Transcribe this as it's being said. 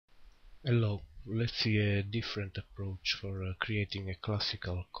Hello, let's see a different approach for creating a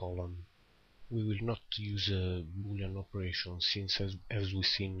classical column. We will not use a Boolean operation since as we've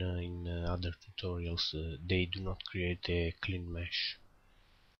seen in other tutorials, they do not create a clean mesh.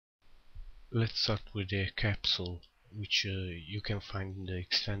 Let's start with a capsule, which you can find in the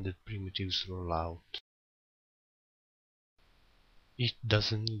extended primitives rollout. It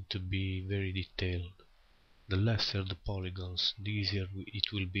doesn't need to be very detailed. The lesser the polygons, the easier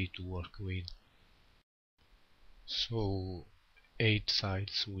it will be to work with. So 8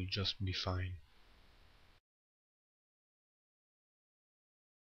 sides will just be fine.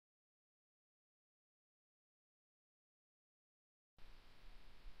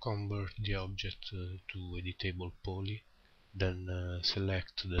 Convert the object to editable poly, then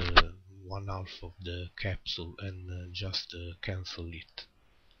select the 1/2 of the capsule and just cancel it.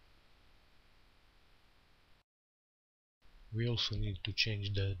 We also need to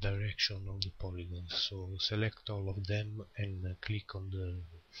change the direction of the polygons, so select all of them and click on the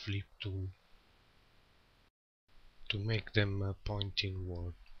flip tool to make them point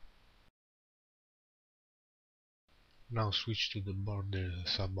inward. Now switch to the border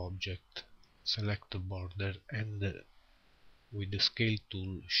sub-object, select the border and with the scale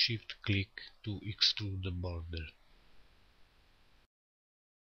tool shift click to extrude the border.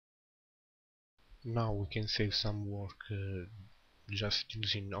 Now we can save some work just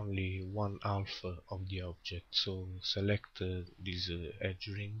using only 1/2 of the object, so select this edge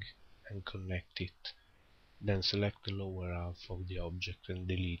ring and connect it, then select the lower half of the object and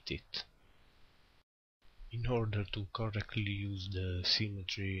delete it. In order to correctly use the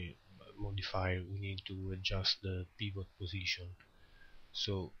symmetry modifier, we need to adjust the pivot position,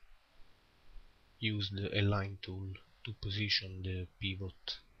 so use the align tool to position the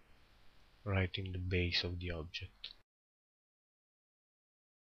pivot right in the base of the object.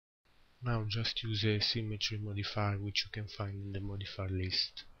 Now just use a symmetry modifier which you can find in the modifier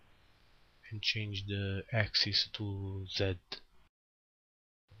list and change the axis to Z.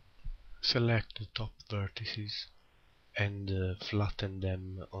 Select the top vertices and flatten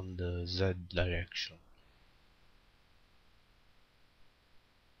them on the Z direction.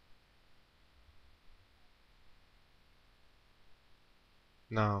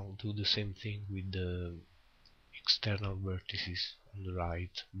 Now do the same thing with the external vertices on the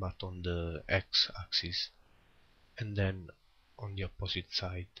right, but on the x-axis, and then on the opposite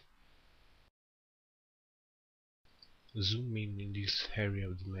side. Zoom in this area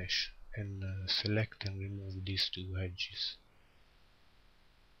of the mesh and select and remove these two edges.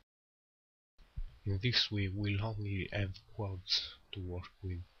 In this way we'll only have quads to work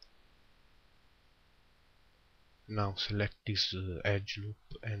with. Now select this edge loop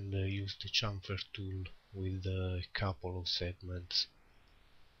and use the chamfer tool with a couple of segments.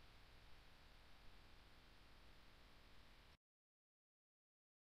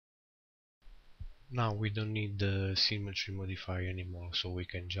 Now we don't need the symmetry modifier anymore, so we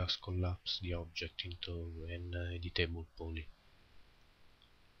can just collapse the object into an editable poly.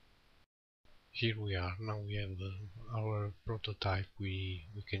 Here we are. Now we have our prototype. We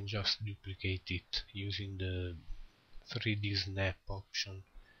can just duplicate it using the 3D snap option.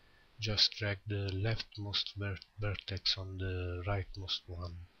 Just drag the leftmost vertex on the rightmost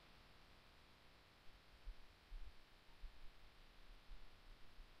one.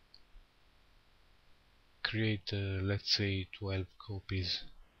 Create let's say 12 copies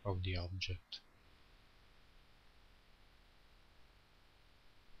of the object.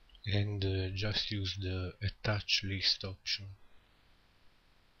 And just use the attach list option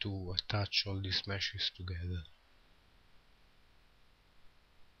to attach all these meshes together.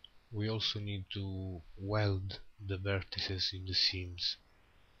 We also need to weld the vertices in the seams,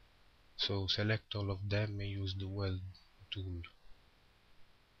 so select all of them and use the weld tool.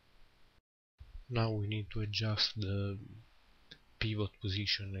 Now we need to adjust the pivot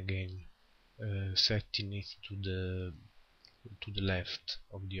position again, setting it to the left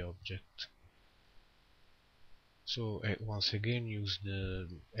of the object. So once again use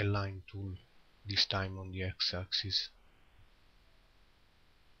the align tool, this time on the x-axis.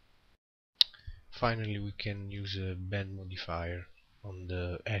 Finally we can use a bend modifier on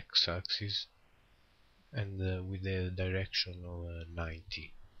the x-axis and with a direction of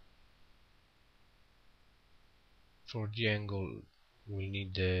 90. For the angle we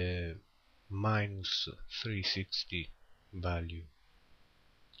need a minus 360 value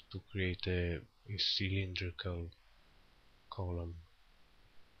to create a cylindrical column.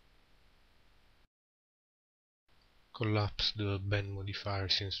 Collapse the bend modifier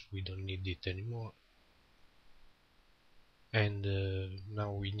since we don't need it anymore. And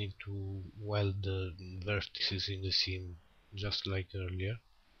now we need to weld the vertices in the seam just like earlier.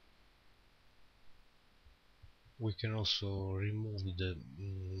 We can also remove the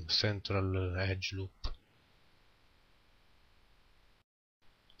central edge loop.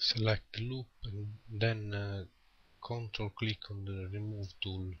 Select the loop and then control click on the remove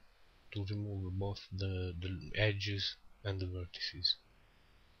tool to remove both the edges and the vertices.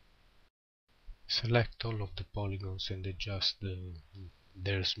 Select all of the polygons and adjust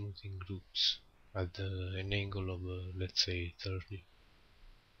their smoothing groups at an angle of let's say 30.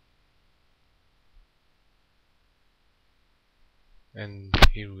 And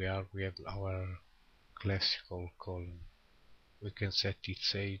here we are, we have our classical column. We can set it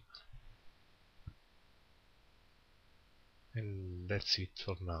save, and that's it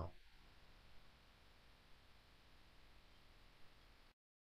for now.